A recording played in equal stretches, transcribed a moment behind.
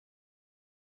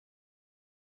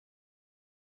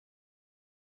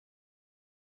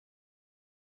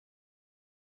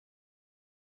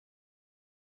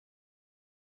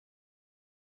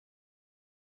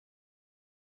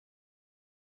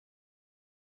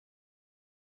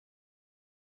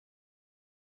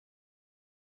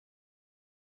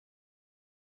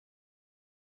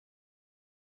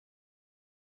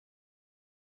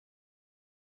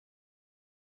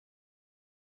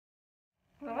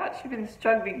Well, I've actually been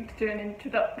struggling to do an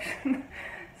introduction,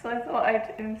 so I thought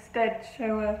I'd instead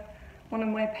show one of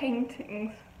my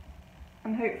paintings,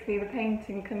 and hopefully the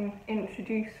painting can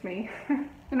introduce me.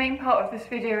 The main part of this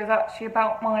video is actually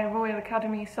about my Royal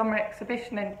Academy summer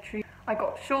exhibition entry. I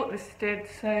got shortlisted,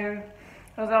 so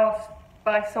I was asked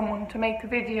by someone to make a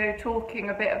video talking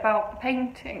a bit about the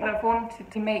painting. I've wanted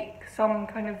to make some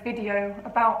kind of video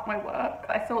about my work.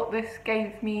 I thought this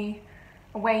gave me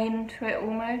a way into it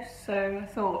almost, so I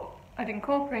thought I'd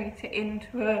incorporate it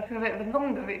into a bit of a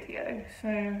longer video,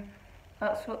 so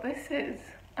that's what this is.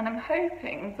 And I'm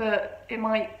hoping that it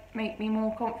might make me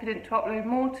more confident to upload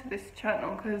more to this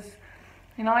channel, because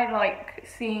I like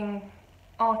seeing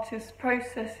artists'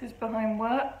 processes behind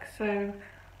work, so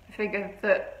I figured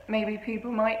that maybe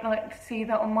people might like to see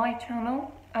that on my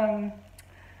channel.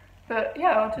 But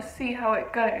yeah, I'll just see how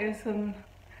it goes and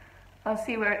I'll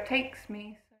see where it takes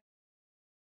me.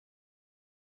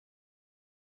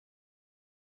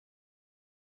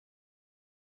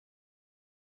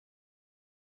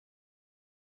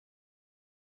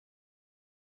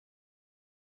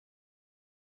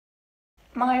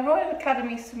 My Royal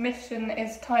Academy submission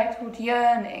is titled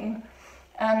Yearning,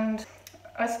 and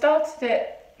I started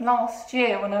it last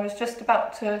year when I was just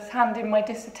about to hand in my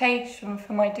dissertation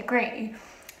for my degree,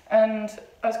 and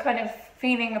I was kind of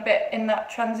feeling a bit in that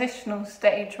transitional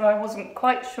stage where I wasn't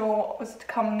quite sure what was to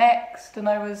come next, and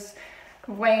I was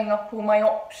weighing up all my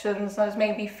options. I was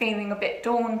maybe feeling a bit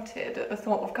daunted at the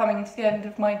thought of coming to the end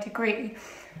of my degree,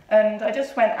 and I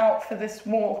just went out for this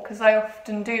walk, as I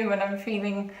often do when I'm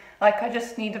feeling like I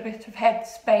just need a bit of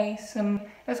headspace. And it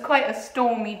was quite a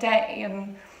stormy day,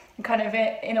 and kind of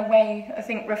in a way I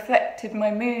think reflected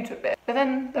my mood a bit. But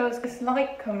then there was this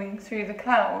light coming through the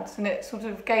clouds, and it sort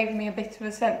of gave me a bit of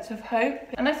a sense of hope.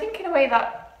 And I think in a way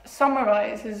that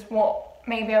summarises what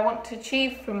maybe I want to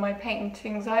achieve from my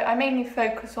paintings. I mainly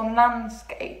focus on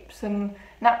landscapes and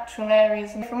natural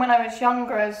areas, and from when I was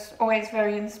younger I was always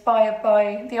very inspired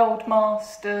by the old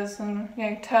masters and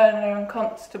Turner and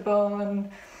Constable,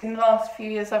 and in the last few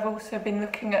years I've also been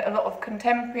looking at a lot of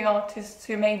contemporary artists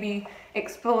who maybe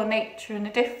explore nature in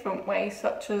a different way,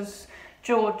 such as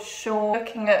George Shaw,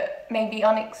 looking at maybe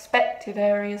unexpected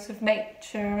areas of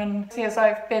nature. And as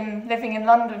I've been living in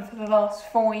London for the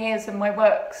last 4 years and my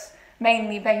work's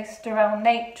mainly based around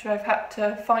nature, I've had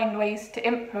to find ways to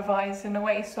improvise in a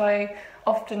way, so I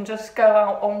often just go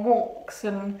out on walks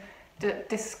and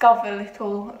discover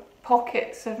little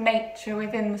pockets of nature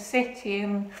within the city.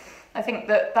 And I think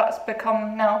that that's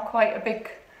become now quite a big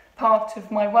part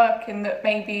of my work, in that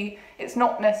maybe it's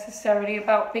not necessarily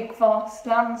about big vast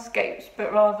landscapes,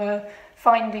 but rather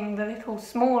finding the little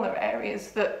smaller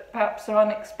areas that perhaps are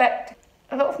unexpected.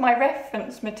 A lot of my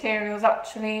reference materials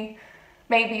actually,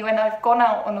 maybe when I've gone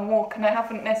out on a walk and I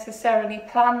haven't necessarily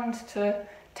planned to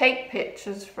take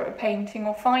pictures for a painting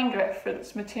or find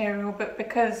reference material, but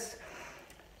because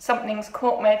something's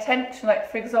caught my attention, like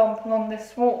for example on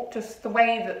this walk, just the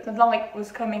way that the light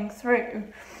was coming through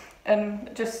and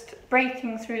just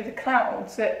breaking through the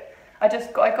clouds, I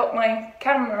got my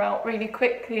camera out really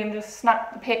quickly and just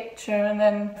snapped the picture. And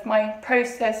then my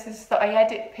process is that I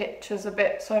edit pictures a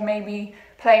bit, so I maybe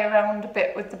play around a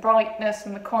bit with the brightness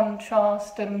and the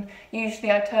contrast, and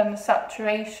usually I turn the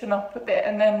saturation up a bit,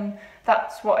 and then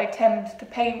that's what I tend to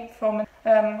paint from.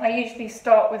 I usually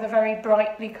start with a very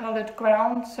brightly coloured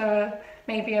ground, so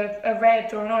maybe a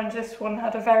red or an orange. This one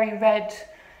had a very red,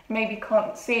 maybe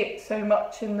can't see it so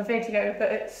much in the video,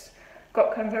 but it's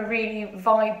got kind of a really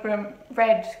vibrant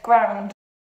red ground.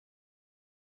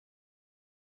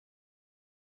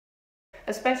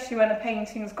 Especially when a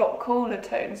painting's got cooler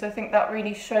tones, I think that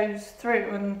really shows through.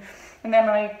 And then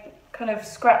I kind of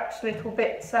scratch little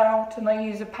bits out, and I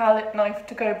use a palette knife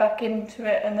to go back into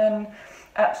it. And then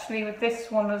actually with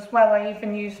this one as well, I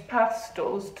even used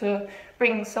pastels to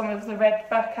bring some of the red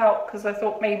back out, because I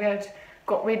thought maybe I'd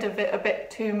got rid of it a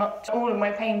bit too much. All of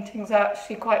my paintings I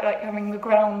actually quite like having the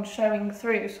ground showing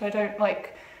through, so I don't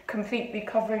like completely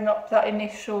covering up that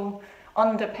initial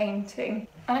underpainting.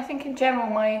 And I think in general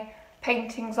my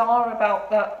paintings are about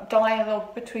that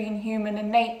dialogue between human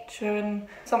and nature, and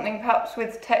something perhaps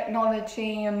with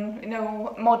technology and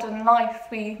modern life,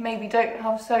 we maybe don't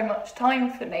have so much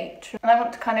time for nature. And I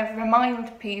want to kind of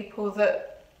remind people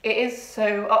that it is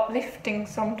so uplifting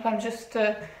sometimes just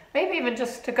to maybe even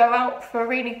just to go out for a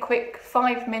really quick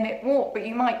 5-minute walk, but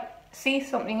you might see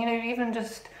something, even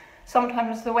just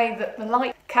sometimes the way that the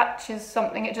light catches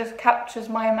something, it just captures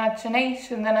my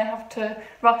imagination. Then I have to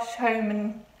rush home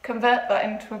and convert that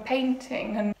into a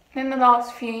painting. And in the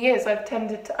last few years I've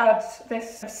tended to add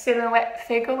this silhouette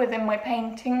figure within my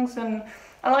paintings, and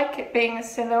I like it being a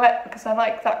silhouette because I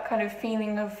like that kind of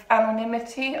feeling of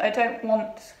anonymity. I don't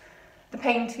want the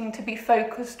painting to be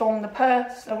focused on the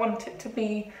person. I want it to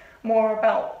be more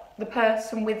about the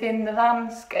person within the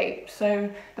landscape, so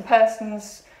the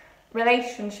person's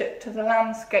relationship to the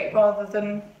landscape, rather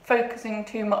than focusing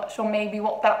too much on maybe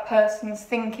what that person's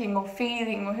thinking or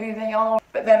feeling or who they are.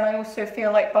 But then I also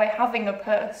feel like by having a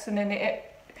person in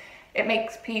it, it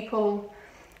makes people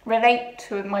relate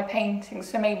to my paintings,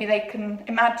 so maybe they can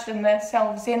imagine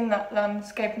themselves in that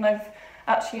landscape. And I've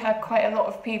actually had quite a lot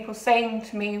of people saying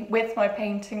to me with my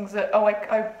paintings that, oh,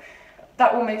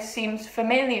 that almost seems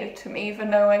familiar to me,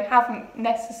 even though I haven't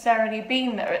necessarily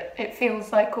been there. It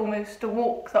feels like almost a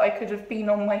walk that I could have been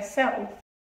on myself.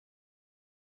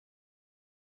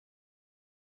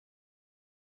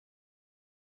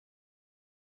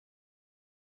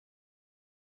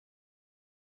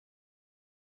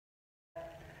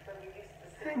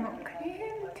 Hang on, can you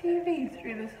hear the TV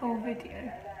through this whole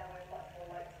video?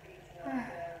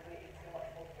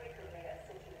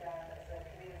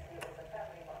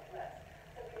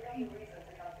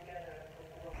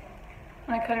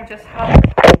 I kind of just have